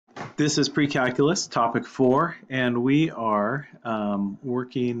This is pre-calculus, topic 4, and we are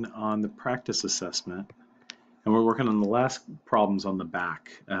working on the practice assessment, and we're working on the last problems on the back.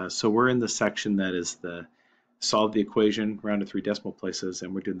 So we're in the section that is the solve the equation, round to 3 decimal places,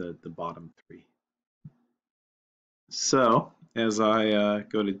 and we're doing the bottom 3. So as I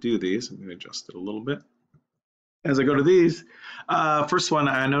go to do these, I'm going to adjust it a little bit. As I go to these, first one,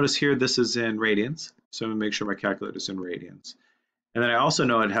 I notice here this is in radians, so I'm going to make sure my calculator is in radians. And then I also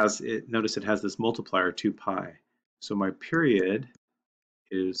know notice it has this multiplier 2 pi. So my period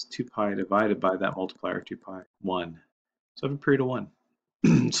is 2 pi divided by that multiplier 2 pi, 1. So I have a period of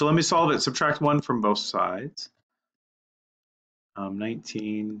 1. So let me solve it. Subtract 1 from both sides.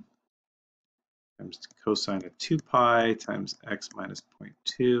 19 times cosine of 2 pi times x minus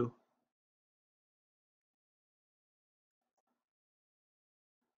 0.2.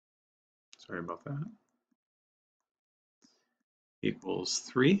 Sorry about that. Equals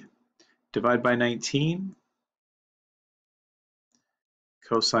 3. Divide by 19.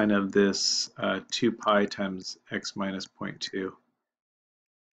 Cosine of this 2 pi times x minus 0.2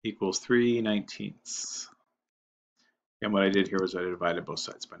 equals 3/19. And what I did here was I divided both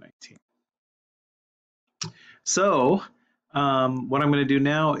sides by 19. So what I'm going to do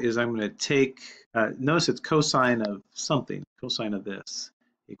now is I'm going to take, notice it's cosine of something, cosine of this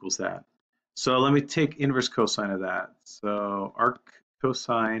equals that. So let me take inverse cosine of that. So arc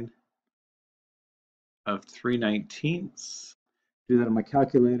cosine of 3/19. Do that on my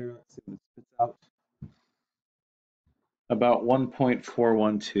calculator. Let's see what it spits out. About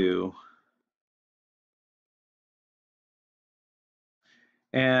 1.412.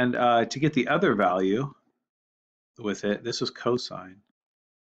 And to get the other value with it, this was cosine.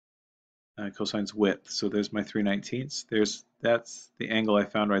 Cosine's width. So there's my 3/19. That's the angle I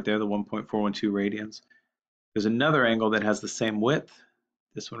found right there, the 1.412 radians. There's another angle that has the same width,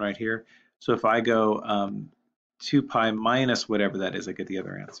 this one right here. So if I go 2 pi minus whatever that is, I get the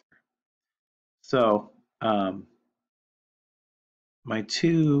other answer. So my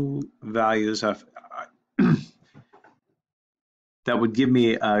two values of that would give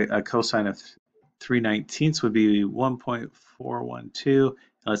me a cosine of 3/19 would be 1.412.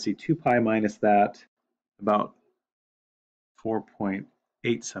 Let's see, 2 pi minus that, about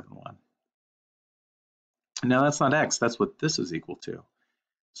 4.871. Now that's not x, that's what this is equal to.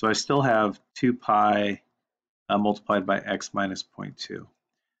 So I still have 2 pi multiplied by x minus 0.2.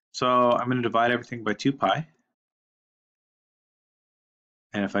 So I'm going to divide everything by 2 pi.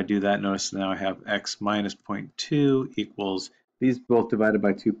 And if I do that, notice now I have x minus 0.2 equals, these both divided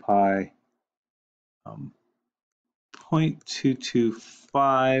by 2 pi,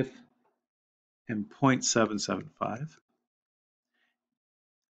 0.225 and 0.775.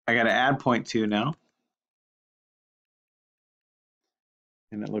 I got to add 0.2 now.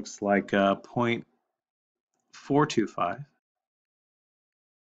 And it looks like 0.425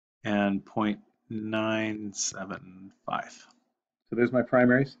 and 0.975. So there's my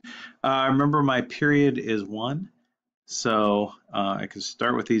primaries. Remember my period is 1, so I can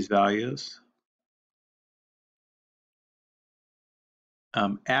start with these values.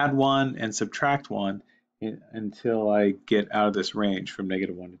 Add 1 and subtract 1 until I get out of this range from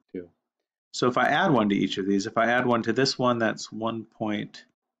 -1 to 2. So if I add 1 to each of these, if I add 1 to this one, that's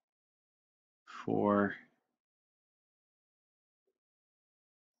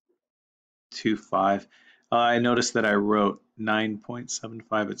 1.425. I noticed that I wrote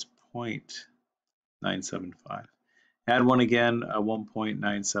 9.75, it's 0.975. Add 1 again,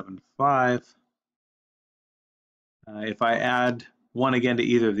 1.975. If I add 1 again to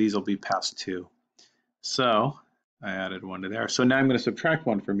either of these, it'll be past 2. So I added 1 to there. So now I'm going to subtract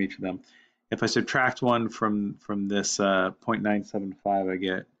 1 from each of them. If I subtract 1 from this 0.975, I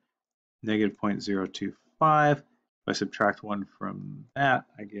get negative 0.025. If I subtract 1 from that,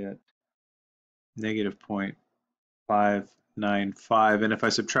 I get negative 0.595. And if I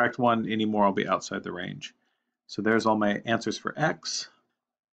subtract 1 anymore, I'll be outside the range. So there's all my answers for x.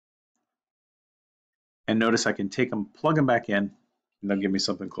 And notice I can take them, plug them back in, and they'll give me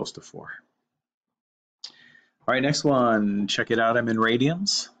something close to 4. All right, next one, check it out. I'm in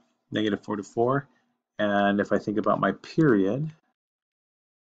radians, -4 to 4. And if I think about my period,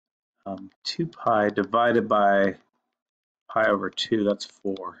 2 pi divided by pi over 2, that's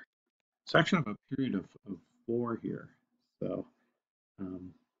 4. So I actually have a period of 4 here. So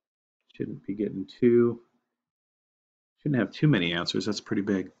shouldn't be getting shouldn't have too many answers. That's pretty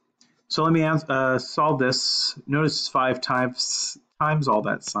big. So let me solve this. Notice 5 times all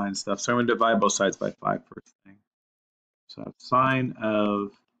that sine stuff. So I'm going to divide both sides by 5 first thing. So I have sine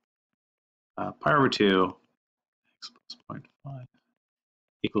of pi over 2, x plus 0.5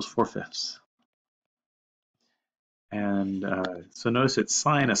 equals 4/5. And so notice it's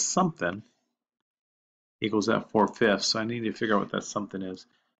sine of something equals that 4/5. So I need to figure out what that something is.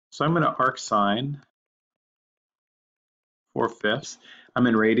 So I'm going to arc sine 4/5. I'm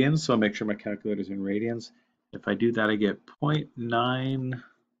in radians, so I'll make sure my calculator's in radians. If I do that, I get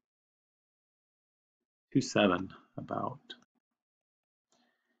 0.927 about.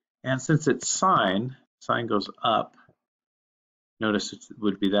 And since it's sine goes up. Notice it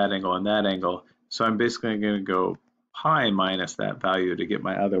would be that angle and that angle. So I'm basically going to go pi minus that value to get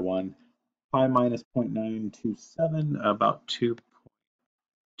my other one. Pi minus 0.927, about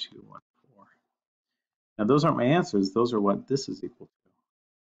 2.214. Now those aren't my answers, those are what this is equal to.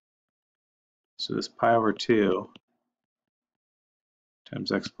 So this pi over 2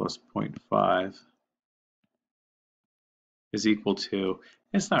 times x plus 0.5 is equal to,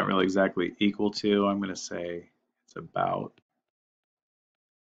 it's not really exactly equal to, I'm going to say it's about,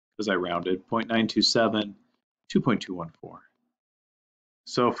 because I rounded, 0.927, 2.214.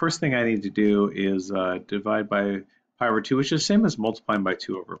 So first thing I need to do is divide by pi over 2, which is the same as multiplying by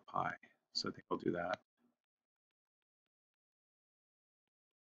 2 over pi. So I think I'll do that.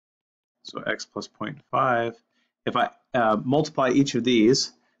 So x plus 0.5. If I multiply each of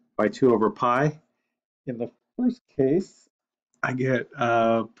these by 2 over pi, in the first case, I get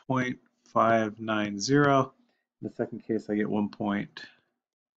 0.590. In the second case, I get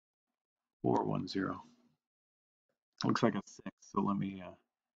 1.410. Looks like a 6, so let me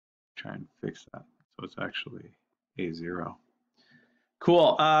try and fix that. So it's actually a 0.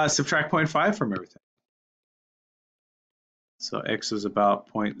 Cool. Subtract 0.5 from everything. So x is about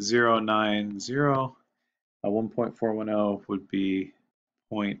 0.090. 1.410 would be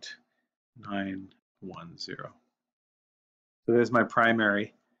 0.910. So there's my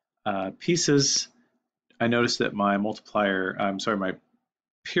primary. Pieces, I noticed that my multiplier, my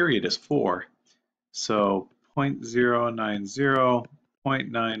period is 4. So 0.090,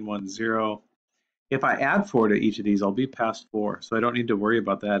 0.910. If I add 4 to each of these, I'll be past 4. So I don't need to worry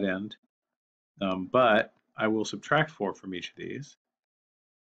about that end. But I will subtract 4 from each of these.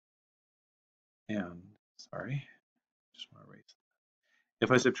 And, sorry, just want to erase that.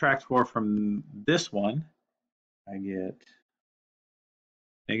 If I subtract 4 from this one, I get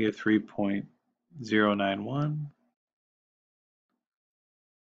negative 3.091.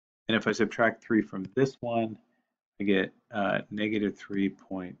 And if I subtract 3 from this one, I get negative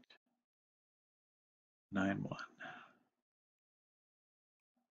 3.91.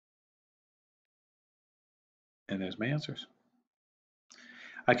 And there's my answers.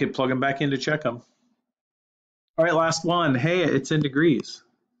 I could plug them back in to check them. All right, last one. Hey, it's in degrees.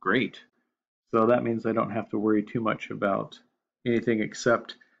 Great. So that means I don't have to worry too much about anything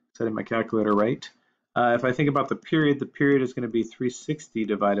except setting my calculator right. If I think about the period is going to be 360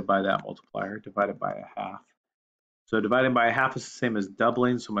 divided by that multiplier, divided by a half. So dividing by a half is the same as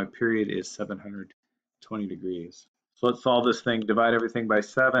doubling, so my period is 720 degrees. So let's solve this thing. Divide everything by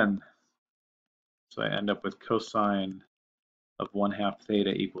 7. So I end up with cosine of 1/2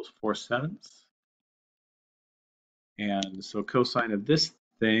 theta equals 4/7. And so cosine of this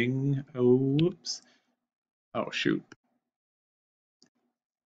thing, oh shoot.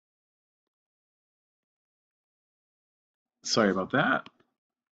 Sorry about that.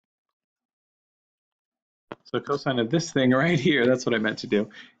 So cosine of this thing right here, that's what I meant to do,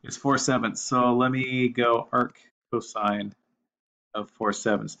 is 4/7. So let me go arc cosine of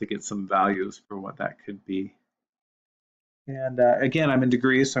 4/7 to get some values for what that could be. And again, I'm in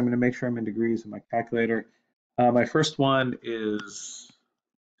degrees, so I'm going to make sure I'm in degrees in my calculator. My first one is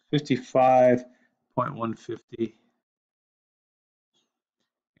 55.150.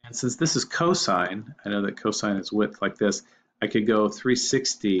 And since this is cosine, I know that cosine is width like this, I could go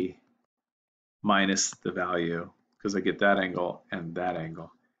 360 minus the value because I get that angle and that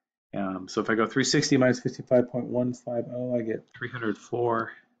angle. So if I go 360 minus 55.150, I get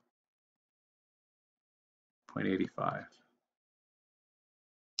 304.85.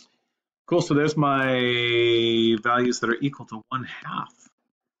 Cool, so there's my values that are equal to 1/2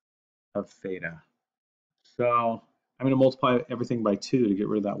 of theta. So I'm going to multiply everything by 2 to get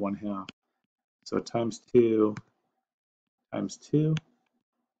rid of that 1/2. So times 2 times 2.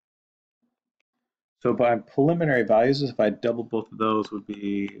 So by preliminary values, if I double both of those, would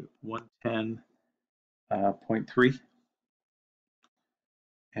be 110.3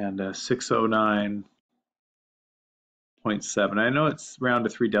 and 609.7. I know it's round to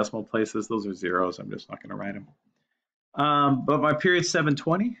 3 decimal places. Those are zeros. I'm just not going to write them. But my period's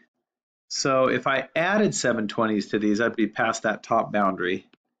 720. So if I added 720s to these, I'd be past that top boundary.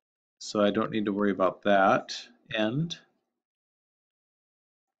 So I don't need to worry about that end.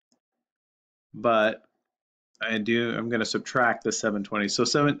 but I'm going to subtract the 720. So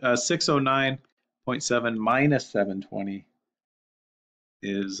 609.7 minus 720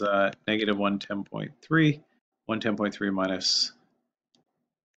 is negative 110.3. 110.3 minus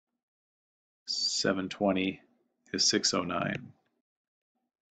 720 is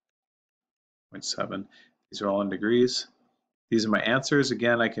 609.7. These are all in degrees. These are my answers.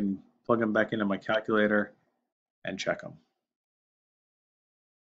 Again, I can plug them back into my calculator and check them.